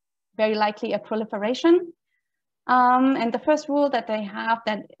 very likely a proliferation. And the first rule that they have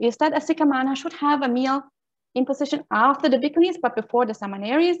is that a Sikkhamānā should have a meal in position after the bhikkhunīs, but before the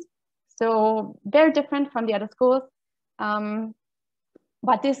Sammānaris. So very different from the other schools.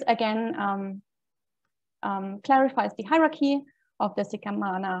 But this again clarifies the hierarchy of the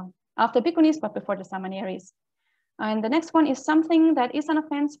Sikkhamānā after bhikkhunīs, but before the Sammānaris. And the next one is something that is an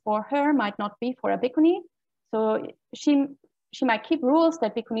offense for her might not be for a bhikkhunī. So she might keep rules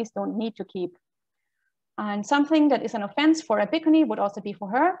that bhikkhunīs don't need to keep. And something that is an offense for a bhikkhunī would also be for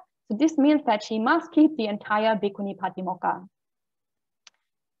her. So this means that she must keep the entire bhikkhunī patimokkha.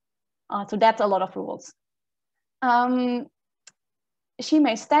 So that's a lot of rules. She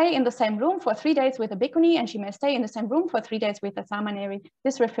may stay in the same room for 3 days with a bhikkhunī, and she may stay in the same room for 3 days with a Sammānari.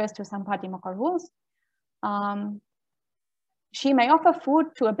 This refers to some patimokkha rules. She may offer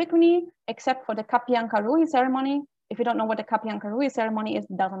food to a bhikkhunī, except for the Kapyankaruhi ceremony. If you don't know what the Kapyankaruhi ceremony is,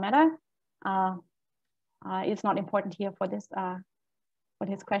 it doesn't matter. It's not important here for this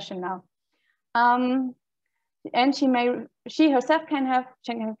question now. And she herself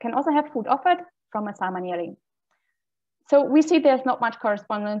can also have food offered from a Sammānari. So we see there's not much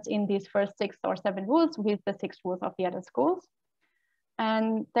correspondence in these first 6 or 7 rules with the 6 rules of the other schools.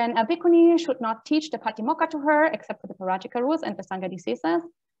 And then a bhikkhunī should not teach the patimokkha to her, except for the Parajika rules and the sangha discourses.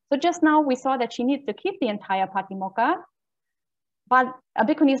 So just now we saw that she needs to keep the entire patimokkha, but a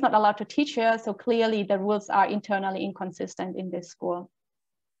bhikkhunī is not allowed to teach her, so clearly the rules are internally inconsistent in this school.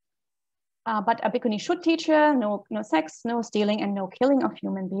 But a bhikkhunī should teach her no sex, no stealing, and no killing of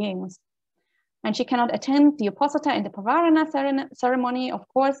human beings. And she cannot attend the Uposatha and the Pavarana ceremony, of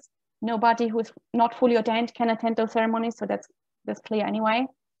course, nobody who's not fully ordained can attend those ceremonies, so that's clear anyway.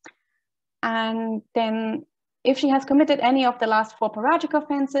 And then if she has committed any of the last 4 parajika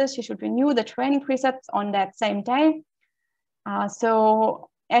offenses, she should renew the training precepts on that same day. So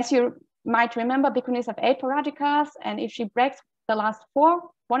as you might remember, bhikkhunis have 8 parajikas, and if she breaks the last 4,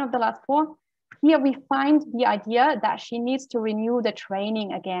 one of the last 4, here we find the idea that she needs to renew the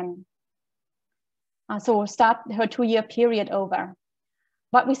training again. So start her 2-year period over.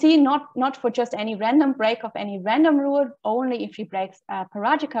 But we see not for just any random break of any random rule, only if she breaks a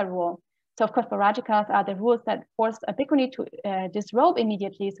parajika rule. So of course, parajikas are the rules that force a bhikkhuni to disrobe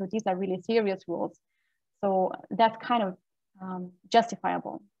immediately. So these are really serious rules. So that's kind of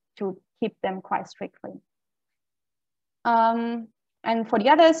justifiable to keep them quite strictly. And for the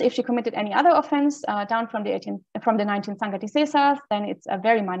others, if she committed any other offense down from the 19 sangha discourses, then it's a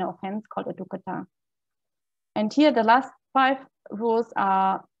very minor offense called a dukkata. And here the last 5 rules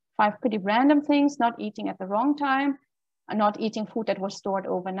are 5 pretty random things: not eating at the wrong time, not eating food that was stored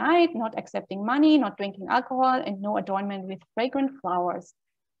overnight, not accepting money, not drinking alcohol, and no adornment with fragrant flowers.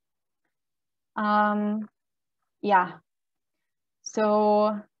 Yeah,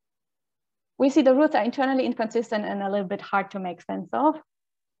 so we see the rules are internally inconsistent and a little bit hard to make sense of,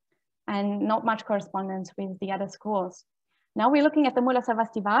 and not much correspondence with the other schools. Now we're looking at the Mula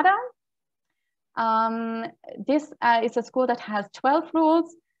Savastivada. This is a school that has 12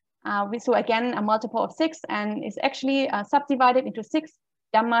 rules. So again, a multiple of 6, and is actually subdivided into 6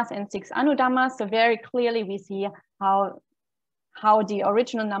 dhammas and 6 anudhammas. So very clearly we see how the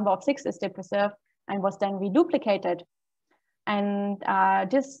original number of 6 is still preserved and was then reduplicated. And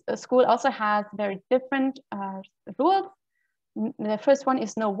this school also has very different rules. The first one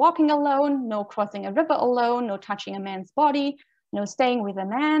is no walking alone, no crossing a river alone, no touching a man's body, no staying with a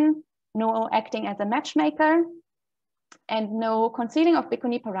man, no acting as a matchmaker, and no concealing of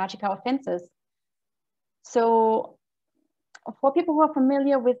bhikkhuni parajika offenses. So for people who are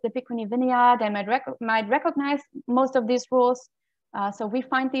familiar with the Bhikkhunī Vinaya, they might recognize most of these rules. So we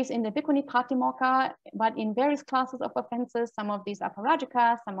find these in the Bhikkhunī Patimokkha, but in various classes of offenses. Some of these are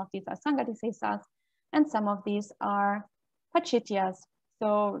parajikas, some of these are sangha discourses, and some of these are pachityas.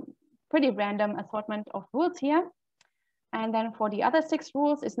 So pretty random assortment of rules here. And then for the other 6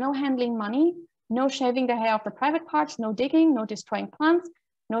 rules is no handling money, no shaving the hair of the private parts, no digging, no destroying plants,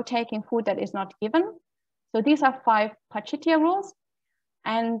 no taking food that is not given. So these are 5 pachitya rules.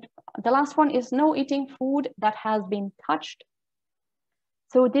 And the last one is no eating food that has been touched.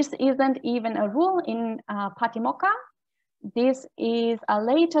 So this isn't even a rule in Patimokkha. This is a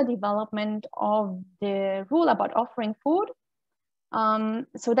later development of the rule about offering food.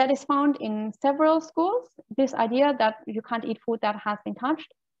 So that is found in several schools, this idea that you can't eat food that has been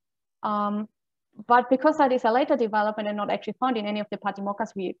touched. But because that is a later development and not actually found in any of the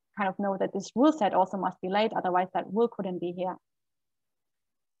Patimokkha's, we kind of know that this rule set also must be late, otherwise that rule couldn't be here.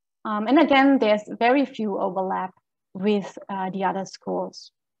 And again, there's very few overlap with the other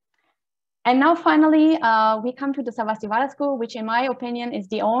schools. And now finally, we come to the Savastivada school, which in my opinion is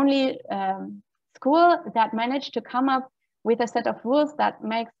the only school that managed to come up with a set of rules that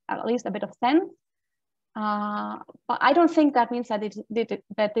makes at least a bit of sense. But I don't think that means that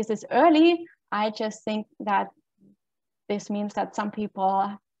that this is early. I just think that this means that some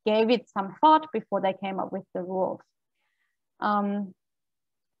people gave it some thought before they came up with the rules.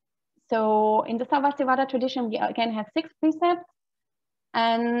 So in the Savastivada tradition, we again have 6 precepts.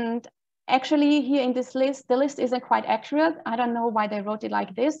 And actually here in this list, the list isn't quite accurate. I don't know why they wrote it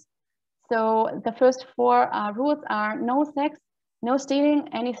like this. So the first 4 rules are no sex, no stealing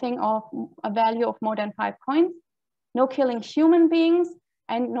anything of a value of more than 5 coins, no killing human beings,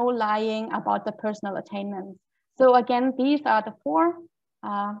 and no lying about the personal attainments. So again, these are the 4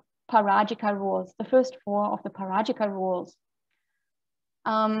 parajika rules, the first 4 of the parajika rules.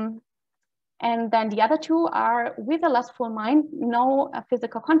 And then the other 2 are with a lustful mind, no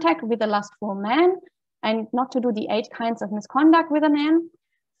physical contact with a lustful man, and not to do the 8 kinds of misconduct with a man.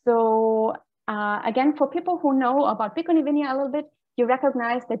 So again, for people who know about Bhikkhunī Vinaya a little bit, you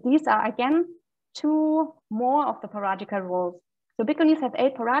recognize that these are again 2 more of the parajika rules. So Bhikkhunis have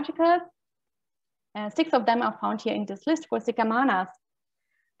 8 parajikas, 6 of them are found here in this list for Sikkhamānās.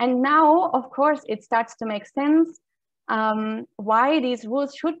 And now, of course, it starts to make sense why these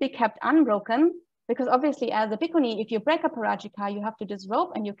rules should be kept unbroken, because obviously as a bhikkhuni, if you break a parajika, you have to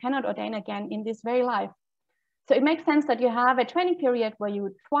disrobe and you cannot ordain again in this very life. So it makes sense that you have a training period where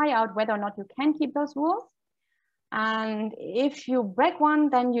you try out whether or not you can keep those rules. And if you break one,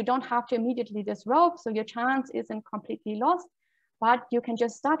 then you don't have to immediately disrobe, so your chance isn't completely lost, but you can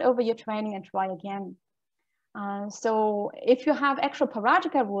just start over your training and try again. So if you have actual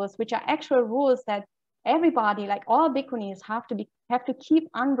parajika rules, which are actual rules that everybody, like all bhikkhunīs, have to keep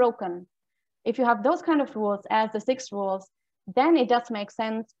unbroken. If you have those kind of rules as the 6 rules, then it does make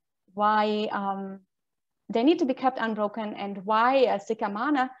sense why they need to be kept unbroken and why a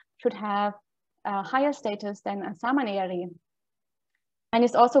Sikkhamāna should have a higher status than a Samaneri. And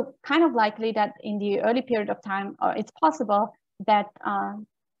it's also kind of likely that in the early period of time, it's possible that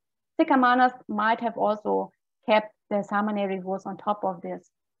Sikkhamānās might have also kept the Samaneri rules on top of this.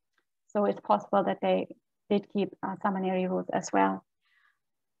 So it's possible that they did keep Samaneri rules as well.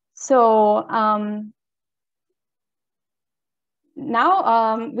 So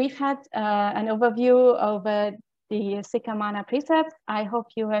now we've had an overview over the Sikkhamāna precepts. I hope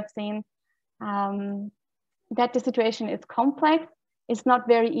you have seen that the situation is complex. It's not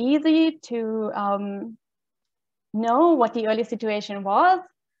very easy to know what the early situation was.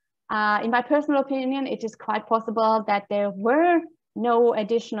 In my personal opinion, it is quite possible that there were no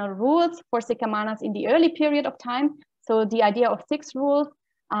additional rules for Sikkhamānās in the early period of time. So the idea of 6 rules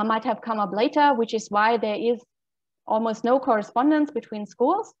might have come up later, which is why there is almost no correspondence between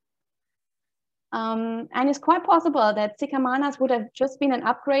schools. And it's quite possible that Sikkhamānās would have just been an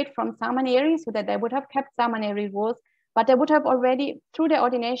upgrade from Samaneri, so that they would have kept Samaneri rules, but they would have already, through their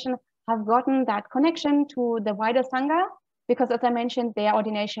ordination, have gotten that connection to the wider sangha, because as I mentioned, their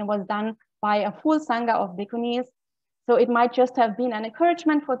ordination was done by a full sangha of bhikkhunīs. So it might just have been an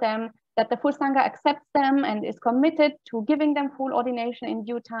encouragement for them that the full sangha accepts them and is committed to giving them full ordination in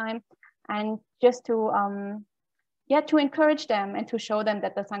due time, and just to to encourage them and to show them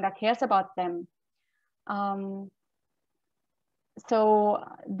that the sangha cares about them. So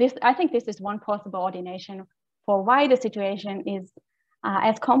I think this is one possible ordination for why the situation is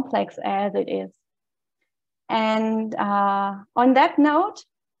as complex as it is. And on that note,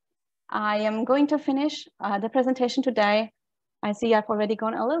 I am going to finish the presentation today. I see I've already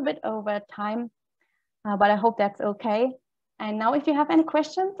gone a little bit over time, but I hope that's okay. And now if you have any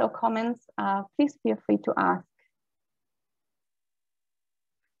questions or comments, please feel free to ask.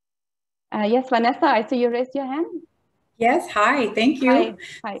 Yes, Vanessa, I see you raised your hand. Yes, hi, thank you. Hi.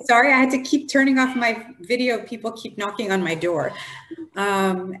 Hi. Sorry, I had to keep turning off my video. People keep knocking on my door.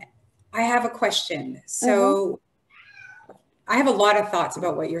 I have a question. So I have a lot of thoughts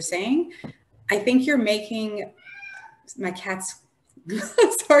about what you're saying. I think you're making, my cat's,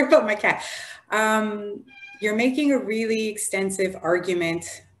 sorry about my cat. You're making a really extensive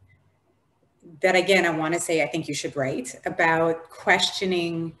argument that, again, I want to say I think you should write about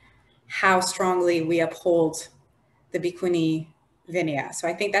questioning how strongly we uphold the Bhikkhunī Vinaya. So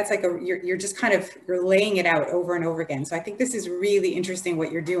I think that's like you're just kind of, you're laying it out over and over again. So I think this is really interesting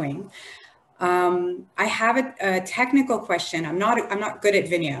what you're doing. I have a technical question. I'm not good at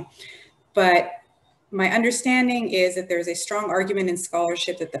Vinaya, but my understanding is that there's a strong argument in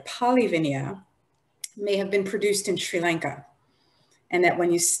scholarship that the Pali Vinaya may have been produced in Sri Lanka. And that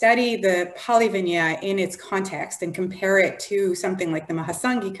when you study the Pali Vinaya in its context and compare it to something like the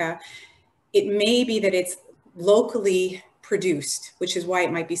Mahasangika, it may be that it's locally produced, which is why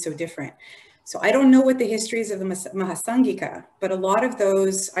it might be so different. So I don't know what the history is of the Mahasangika, but a lot of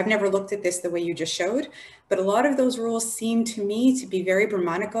those, I've never looked at this the way you just showed, but a lot of those rules seem to me to be very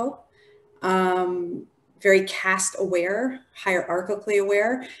Brahmanical, very caste aware, hierarchically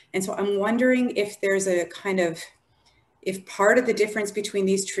aware. And so I'm wondering if there's a kind of, if part of the difference between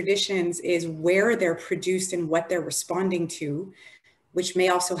these traditions is where they're produced and what they're responding to, which may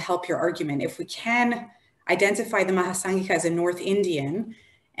also help your argument. If we can identify the Mahasangika as a North Indian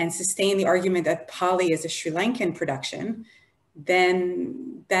and sustain the argument that Pali is a Sri Lankan production,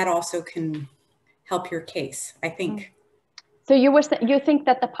 then that also can help your case, I think. So you think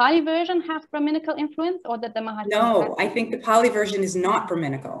that the Pali version has Brahminical influence, or that the Mahasangika? No, I think the Pali version is not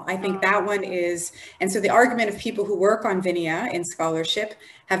Brahminical. I think that one is, and so the argument of people who work on Vinaya in scholarship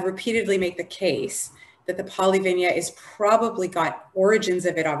have repeatedly made the case that the Pali Vinaya is probably got origins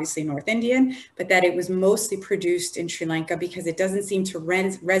of it, obviously North Indian, but that it was mostly produced in Sri Lanka because it doesn't seem to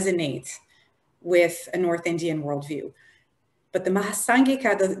resonate with a North Indian worldview. But the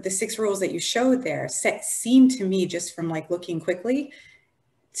Mahasangika, the 6 rules that you showed there, seem to me, just from like looking quickly,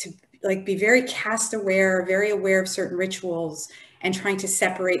 to like be very caste aware, very aware of certain rituals, and trying to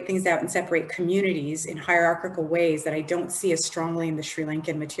separate things out and separate communities in hierarchical ways that I don't see as strongly in the Sri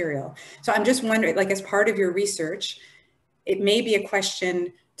Lankan material. So I'm just wondering, like, as part of your research, it may be a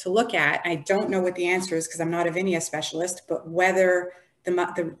question to look at. I don't know what the answer is because I'm not a Vinaya specialist, but whether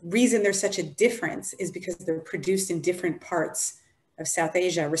the reason there's such a difference is because they're produced in different parts of South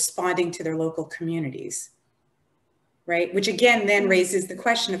Asia, responding to their local communities, right? Which again then raises the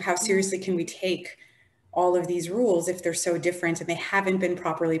question of how seriously can we take all of these rules if they're so different and they haven't been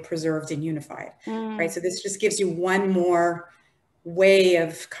properly preserved and unified, right? So this just gives you one more way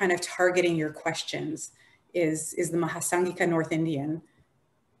of kind of targeting your questions is the Mahasangika North Indian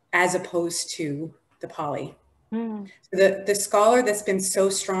as opposed to the Pali. So the scholar that's been so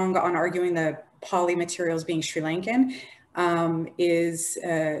strong on arguing the Pali materials being Sri Lankan is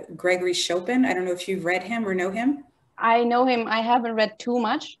Gregory Chopin. I don't know if you've read him or know him. I know him. I haven't read too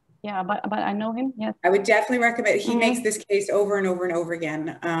much. Yeah, but I know him. Yes. I would definitely recommend. He makes this case over and over and over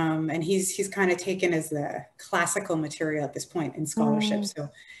again, and he's kind of taken as the classical material at this point in scholarship. So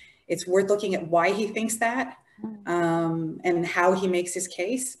it's worth looking at why he thinks that, and how he makes his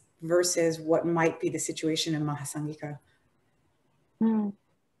case versus what might be the situation in Mahasangika.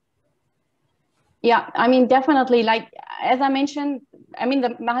 Yeah, I mean, definitely, like, as I mentioned, I mean, the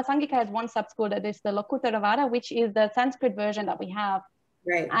Mahasangika has one sub-school that is the Lokuttaravada, which is the Sanskrit version that we have.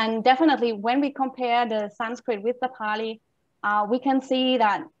 Right. And definitely when we compare the Sanskrit with the Pali, we can see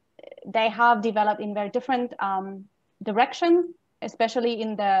that they have developed in very different directions, especially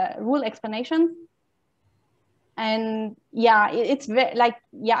in the rule explanations. And yeah, it's very, like,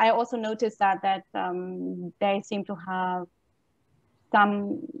 yeah, I also noticed that they seem to have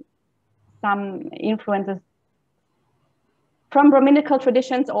some influences from Brahminical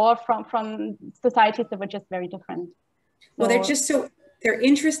traditions or from societies that were just very different. Well, they're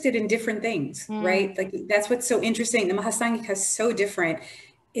interested in different things, right? Like that's what's so interesting. The Mahasangika is so different.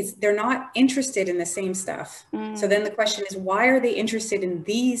 They're not interested in the same stuff. So then the question is, why are they interested in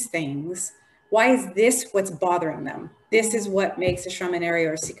these things? Why is this what's bothering them? This is what makes a Shramaneri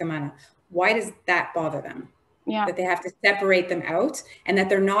or a Sikkhamānā. Why does that bother them? Yeah. That they have to separate them out and that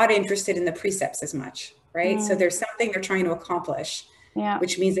they're not interested in the precepts as much, right? So there's something they're trying to accomplish,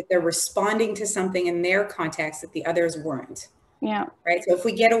 which means that they're responding to something in their context that the others weren't. Yeah. Right. So if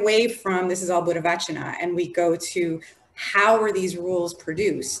we get away from this is all Buddha Vachana and we go to how are these rules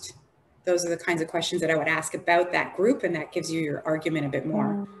produced, those are the kinds of questions that I would ask about that group, and that gives you your argument a bit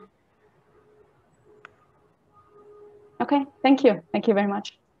more. Okay. Thank you. Thank you very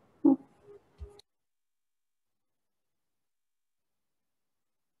much.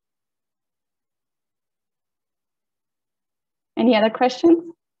 Any other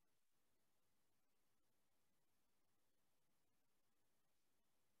questions?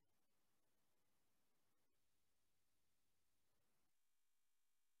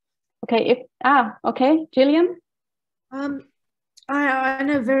 Okay, okay, Gillian? I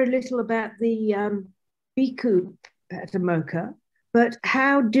know very little about the bhikkhu Patimokkha, but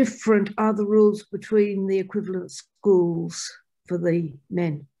how different are the rules between the equivalent schools for the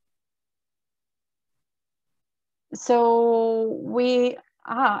men? So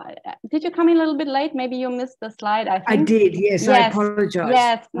did you come in a little bit late? Maybe you missed the slide, I think. I did, yes. I apologize.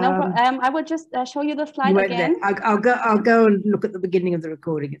 Yes, no problem. I will just show you the slide again. I'll go and look at the beginning of the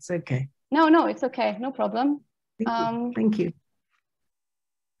recording. It's okay. No, it's okay. No problem. Thank you.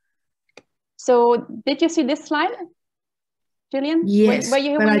 So did you see this slide, Gillian? Yes. Were you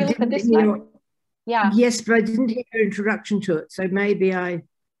here when we looked at this slide? Yeah. Yes, but I didn't hear your introduction to it. So maybe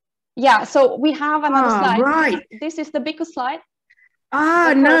Yeah, so we have another slide. Right. This is the bhikkhu slide.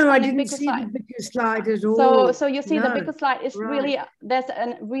 No, I didn't see the bhikkhu slide at all. So you see the bhikkhu slide is really, there's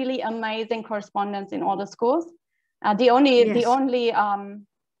a really amazing correspondence in all the schools. The only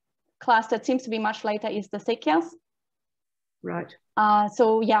class that seems to be much later is the Sakyas. Right.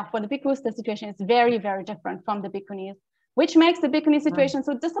 So yeah, for the bhikkhus, the situation is very, very different from the bhikkhunis, which makes the bhikkhuni situation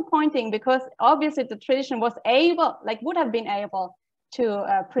so disappointing, because obviously the tradition was would have been able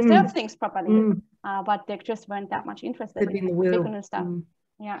to preserve things properly, but they just weren't that much interested in the bhikkhuni stuff.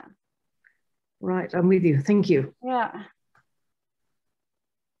 Yeah. Right, I'm with you. Thank you. Yeah.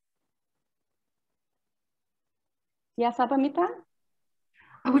 Yes, Abhamita?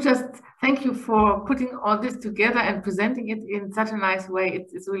 I would just thank you for putting all this together and presenting it in such a nice way.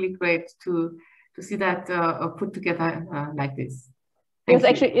 It's really great to see that put together like this.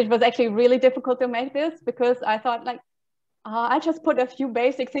 It was actually really difficult to make this, because I thought I just put a few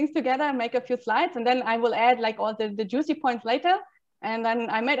basic things together and make a few slides, and then I will add all the juicy points later. And then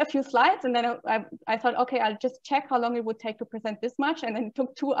I made a few slides, and then I thought, okay, I'll just check how long it would take to present this much. And then it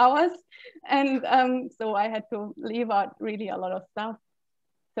took 2 hours. And so I had to leave out really a lot of stuff.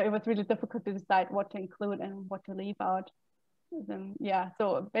 So it was really difficult to decide what to include and what to leave out. Yeah,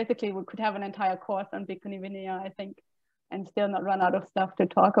 so basically we could have an entire course on Bhikkhunī Vinaya, I think, and still not run out of stuff to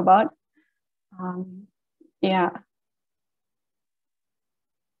talk about. Yeah.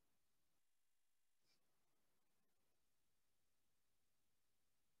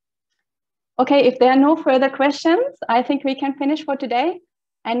 Okay, if there are no further questions, I think we can finish for today.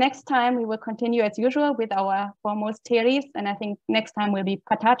 And next time we will continue as usual with our foremost Therīs, and I think next time will be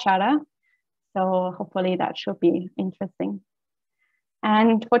Patachara. So hopefully that should be interesting.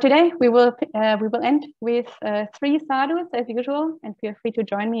 And for today, we will end with 3 sadhus as usual, and feel free to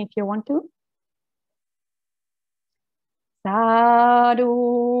join me if you want to.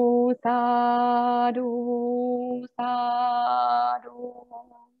 Sadhu, sadhu, sadhu.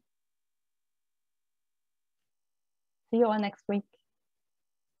 See you all next week.